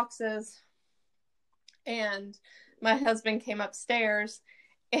what boxes. And my husband came upstairs,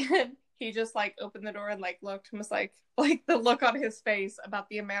 and he just like opened the door and like looked and was like the look on his face about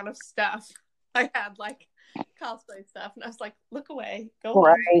the amount of stuff I had, like cosplay stuff. And I was like, look away, go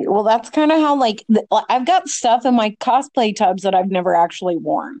Right. on. Well, that's kind of how like I've got stuff in my cosplay tubs that I've never actually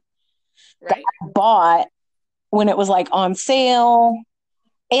worn. Right. That I bought when it was like on sale.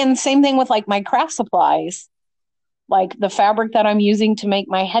 And same thing with like my craft supplies. Like the fabric that I'm using to make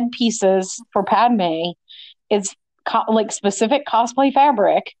my headpieces for Padme is like specific cosplay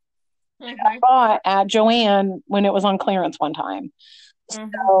fabric I bought at Joann when it was on clearance one time.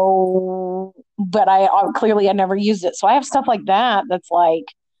 So, but I clearly had never used it. So I have stuff like that that's like,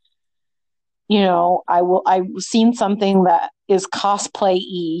 I've seen something that is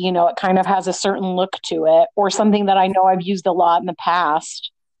cosplay-y, it kind of has a certain look to it, or something that I know I've used a lot in the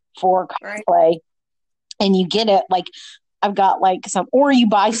past for cosplay. Right. And you get it, like I've got like or you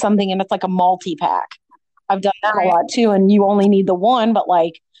buy something and it's like a multi-pack. I've done that a lot too, and you only need the one, but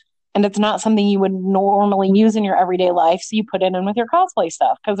like, and it's not something you would normally use in your everyday life, so you put it in with your cosplay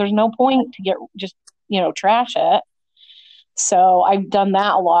stuff because there's no point to just trash it. So I've done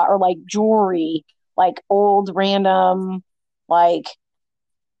that a lot, or like jewelry, like old random, like,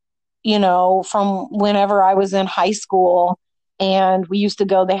 from whenever I was in high school. And we used to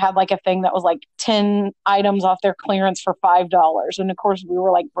go, they had like a thing that was like 10 items off their clearance for $5. And of course, we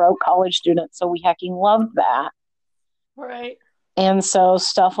were like broke college students, so we hecking loved that. Right. And so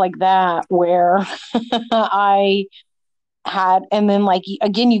stuff like that where I had, and then like,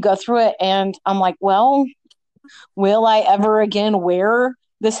 again, you go through it and I'm like, well, will I ever again wear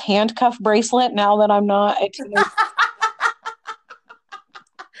this handcuff bracelet now that I'm not a teenager?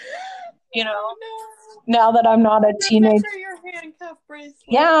 Now that I'm not a teenager. Your handcuff bracelet.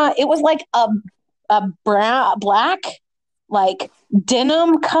 Yeah, it was like a black like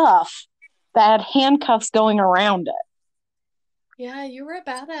denim cuff that had handcuffs going around it. Yeah, you were a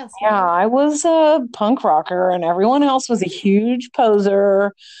badass. Yeah, I was a punk rocker and everyone else was a huge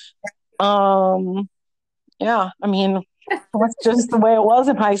poser. Yeah, I mean, that's just the way it was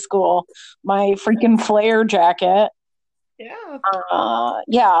in high school. My freaking flare jacket. Yeah.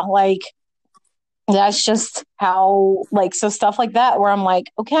 Yeah, like that's just how, like, so stuff like that where I'm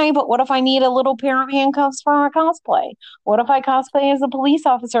like, okay, but what if I need a little pair of handcuffs for a cosplay? What if I cosplay as a police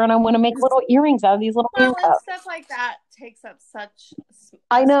officer and I want to make little earrings out of these little handcuffs? Stuff like that takes up such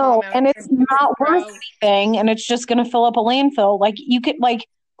I know, and it's not worth anything, and it's just going to fill up a landfill. Like, you could, like,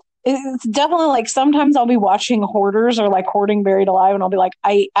 it's definitely like sometimes I'll be watching Hoarders or like Hoarding Buried Alive, and I'll be like,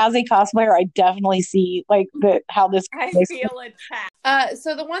 as a cosplayer, I definitely see like how this. I feel attacked.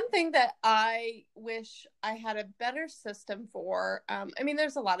 So the one thing that I wish I had a better system for, I mean,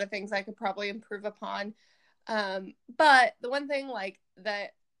 there's a lot of things I could probably improve upon, but the one thing like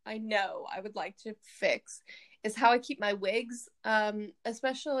that I know I would like to fix is how I keep my wigs,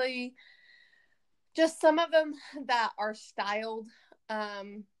 especially just some of them that are styled.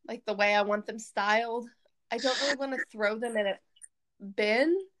 Like the way I want them styled. I don't really want to throw them in a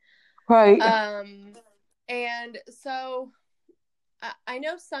bin. Right. And so I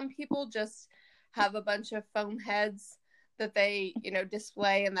know some people just have a bunch of foam heads that they,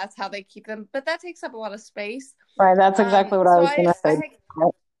 display, and that's how they keep them. But that takes up a lot of space. Right. That's exactly what I was going to say.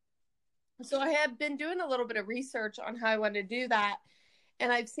 So I have been doing a little bit of research on how I want to do that.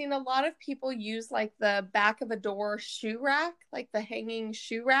 And I've seen a lot of people use like the back of a door shoe rack, like the hanging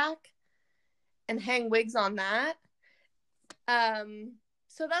shoe rack, and hang wigs on that.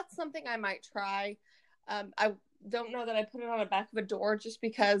 So that's something I might try. I don't know that I put it on the back of a door just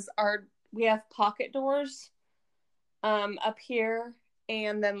because we have pocket doors up here,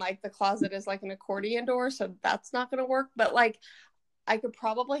 and then like the closet is like an accordion door, so that's not going to work. But like I could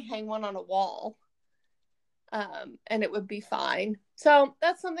probably hang one on a wall. And it would be fine. So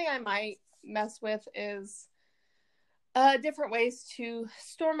that's something I might mess with is different ways to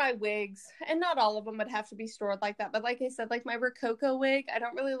store my wigs. And not all of them would have to be stored like that. But like I said, like my Rococo wig, I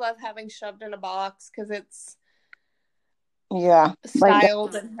don't really love having shoved in a box because it's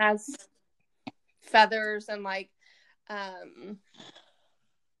styled and has feathers and like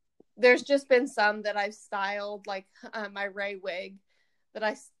there's just been some that I've styled, like my Ray wig that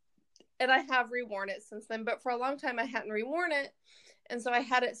I have reworn it since then, but for a long time I hadn't reworn it, and so I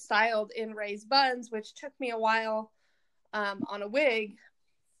had it styled in raised buns, which took me a while on a wig,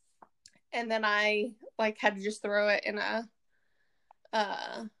 and then I like had to just throw it in a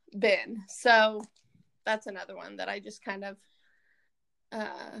bin. So that's another one that I just kind of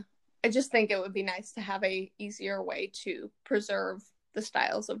I just think it would be nice to have a easier way to preserve the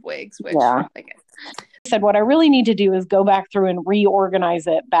styles of wigs, which like I said, what I really need to do is go back through and reorganize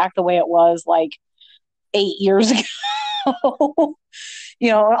it back the way it was like 8 years ago.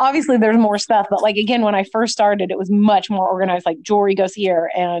 Obviously there's more stuff, but like, again, when I first started, it was much more organized, like jewelry goes here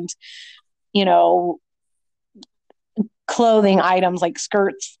and, clothing items like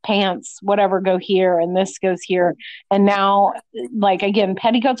skirts, pants, whatever go here, and this goes here. And now, like, again,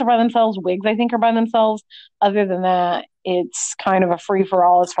 petticoats are by themselves, wigs, I think, are by themselves. Other than that, it's kind of a free for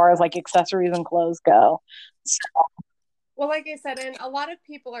all as far as like accessories and clothes go. So, well, like I said, and a lot of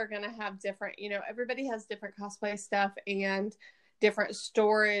people are going to have different, everybody has different cosplay stuff and different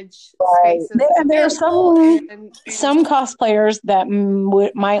storage spaces. There are some cosplayers that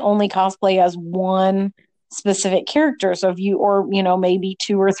might only cosplay as one specific character. So if maybe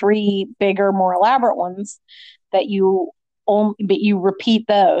 2 or 3 bigger, more elaborate ones that but you repeat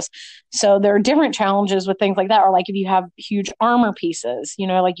those. So there are different challenges with things like that. Or like if you have huge armor pieces,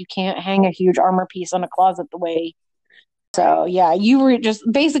 like you can't hang a huge armor piece on a closet the way. So yeah, you just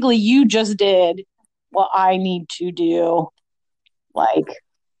did what I need to do. Like,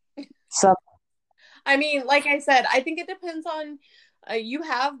 so. I mean, like I said, I think it depends on, you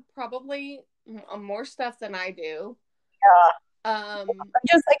have probably more stuff than I do. Yeah.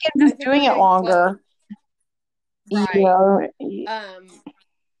 Just doing it longer. Right.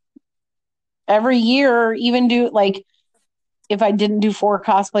 Every year, even do like, if I didn't do 4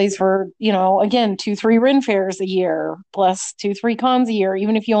 cosplays for, again, 2-3 Ren fairs a year, plus 2-3 cons a year,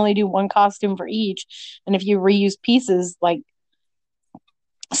 even if you only do 1 costume for each, and if you reuse pieces, like,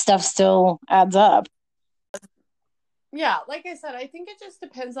 stuff still adds up. Yeah, like I said, I think it just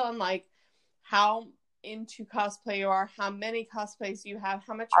depends on like how into cosplay you are, how many cosplays you have,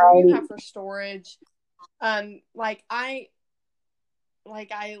 how much room you have for storage. Like I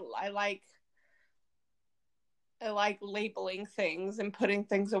like labeling things and putting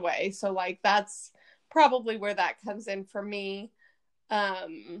things away. So like that's probably where that comes in for me. I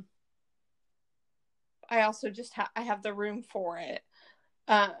also just I have the room for it.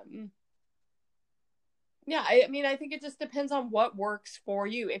 Yeah, I mean, I think it just depends on what works for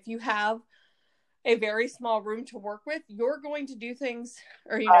you. If you have a very small room to work with, you're going to do things,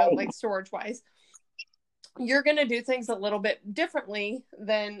 or, like storage wise, you're going to do things a little bit differently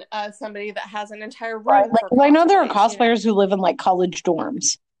than somebody that has an entire room. Right. Like, I know there are cosplayers who live in like college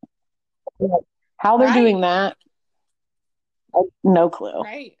dorms. How they're doing that, no clue.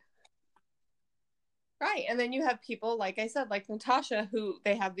 Right. And then you have people, like I said, like Natasha, who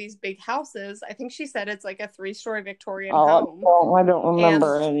they have these big houses. I think she said it's like a 3-story Victorian home. I don't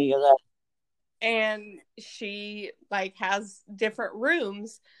remember any of that. And she like has different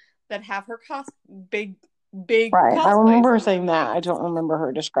rooms that have her big. Right. I remember her saying that. I don't remember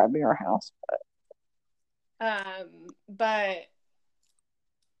her describing her house. But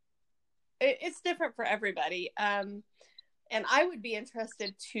it's different for everybody. And I would be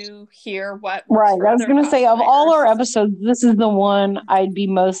interested to hear what. Right. I was going to say, of all our episodes, this is the one I'd be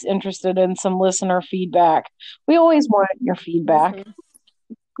most interested in some listener feedback. We always want your feedback.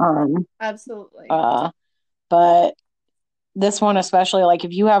 Mm-hmm. Absolutely. But this one, especially, like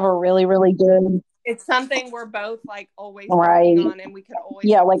if you have a really, really good. It's something we're both like always working on, and we could always.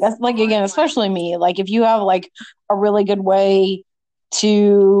 Yeah, like again, especially me. Like if you have like a really good way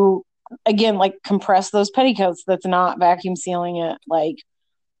to. Again, like compress those petticoats that's not vacuum sealing it, like,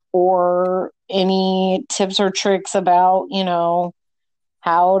 or any tips or tricks about,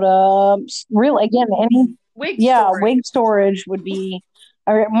 how to really, again, any wig storage would be,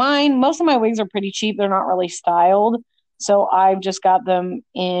 most of my wigs are pretty cheap. They're not really styled. So I've just got them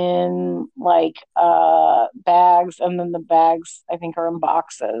in like bags, and then the bags I think are in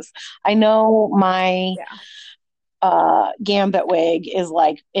boxes. I know my Gambit wig is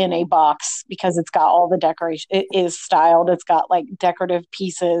like in a box because it's got all the decoration. It is styled. It's got like decorative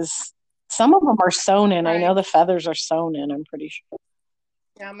pieces. Some of them are sewn in. Right. I know the feathers are sewn in. I'm pretty sure.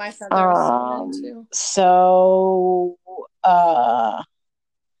 Yeah, my feathers are sewn in too. So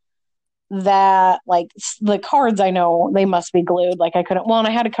that like the cards, I know they must be glued. Like I couldn't. Well, and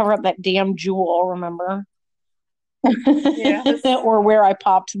I had to cover up that damn jewel. Remember? Yes. Or where I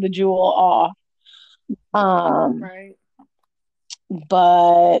popped the jewel off. Right.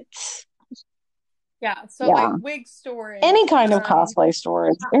 But yeah, so like wig storage, any kind of cosplay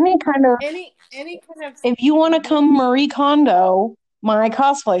storage, any kind of if you want to come Marie Kondo my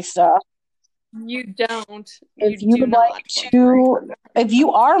cosplay stuff, you don't. If you would like to, if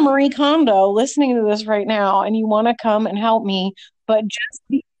you are Marie Kondo listening to this right now and you want to come and help me, but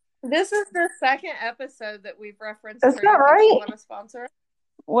just this is the second episode that we've referenced. Is that right? Want to want a sponsor?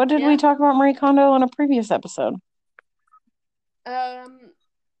 What did we talk about Marie Kondo on a previous episode? What did we talk about Marie Kondo on a previous episode? Is that right? What did we talk about Marie Kondo on a previous episode? What did we talk about Marie Kondo on a previous episode? What did we talk about Marie Kondo on a previous episode? So,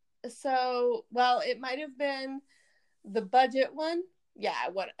 well, it might have been the budget one. Yeah,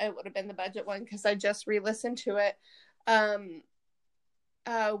 it would have been the budget one because I just re-listened to it.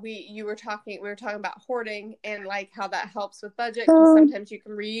 We were talking about hoarding and like how that helps with budget because sometimes you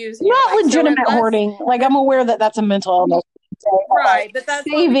can reuse. Not like, legitimate hoarding. Like, I'm aware that that's a mental illness. Right, but that's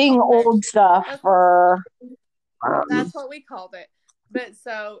saving old stuff for. That's what we called it. But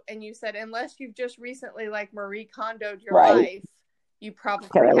so, and you said unless you've just recently like Marie Kondoed your life, you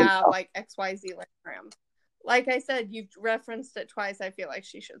probably have like XYZ Landgram. Like I said, you've referenced it twice. I feel like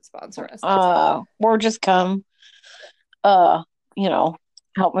she should sponsor us. Or just come, help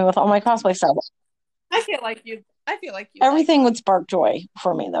me with all my cosplay stuff. I feel like you. Everything would spark joy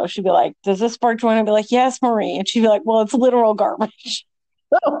for me, though. She'd be like, "Does this spark joy?" And I'd be like, "Yes, Marie." And she'd be like, "Well, it's literal garbage."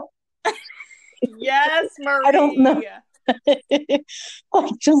 Yes, Marie. I don't know.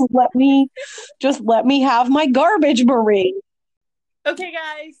 Like, just let me have my garbage, Marie. Okay,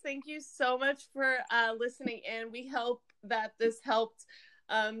 guys, thank you so much for listening in. We hope that this helped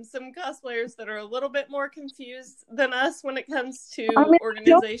some cosplayers that are a little bit more confused than us when it comes to organization. I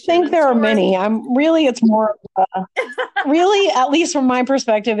don't think there are many. It's more of a, really, at least from my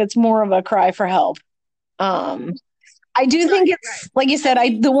perspective, it's more of a cry for help. I do think it's like you said,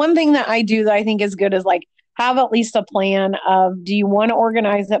 the one thing that I do that I think is good is like have at least a plan of, do you want to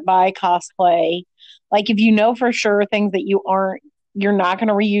organize it by cosplay? Like if you know for sure things that you're not going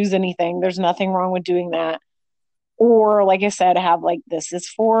to reuse anything, there's nothing wrong with doing that. Or like I said, have like, this is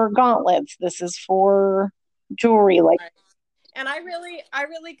for gauntlets, this is for jewelry. Like, and I really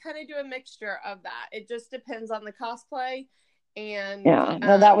kind of do a mixture of that. It just depends on the cosplay. And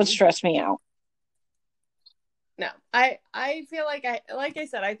that would stress me out. No, I feel like I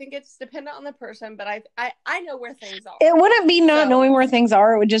said, I think it's dependent on the person, but I know where things are. It wouldn't be not knowing where things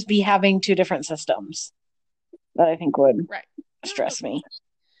are. It would just be having two different systems that I think would stress me.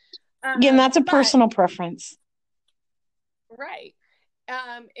 Again, that's a personal preference. Right.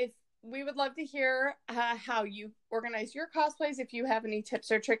 If we would love to hear how you organize your cosplays, if you have any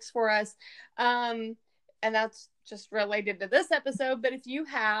tips or tricks for us. And that's just related to this episode. But if you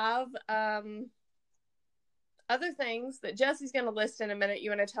have other things that Jesse's going to list in a minute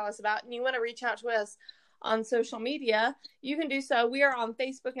you want to tell us about, and you want to reach out to us on social media, you can do so. We are on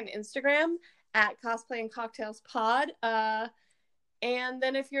Facebook and Instagram at Cosplay and Cocktails Pod. And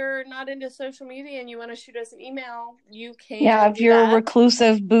then if you're not into social media and you want to shoot us an email, you can. Yeah, if you're a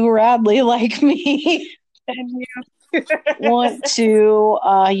reclusive Boo Radley like me, and you want to,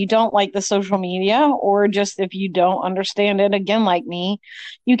 you don't like the social media, or just if you don't understand it, again, like me,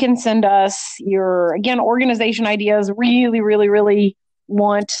 you can send us your, again, organization ideas. Really, really, really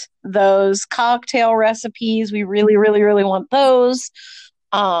want those cocktail recipes. We really, really, really want those.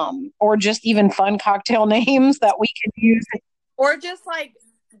 Or just even fun cocktail names that we could use. Or just like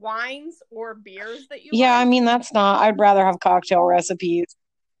wines or beers that you like. I mean, that's not, I'd rather have cocktail recipes.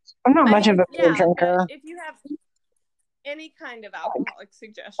 I'm not much of a beer drinker. If you have any kind of alcoholic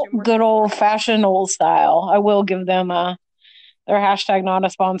suggestion, good old fashioned old style. I will give them their hashtag not a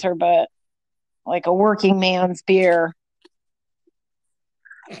sponsor, but like a working man's beer.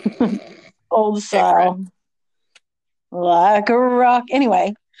 Old style. Like a rock.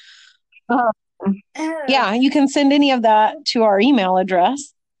 Anyway. Yeah, you can send any of that to our email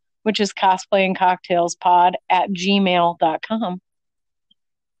address, which is cosplayandcocktailspod@gmail.com.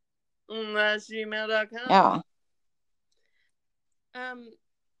 That's gmail.com. Yeah.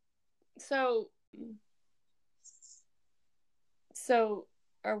 So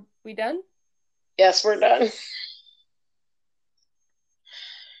are we done? Yes, we're done.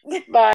 Bye.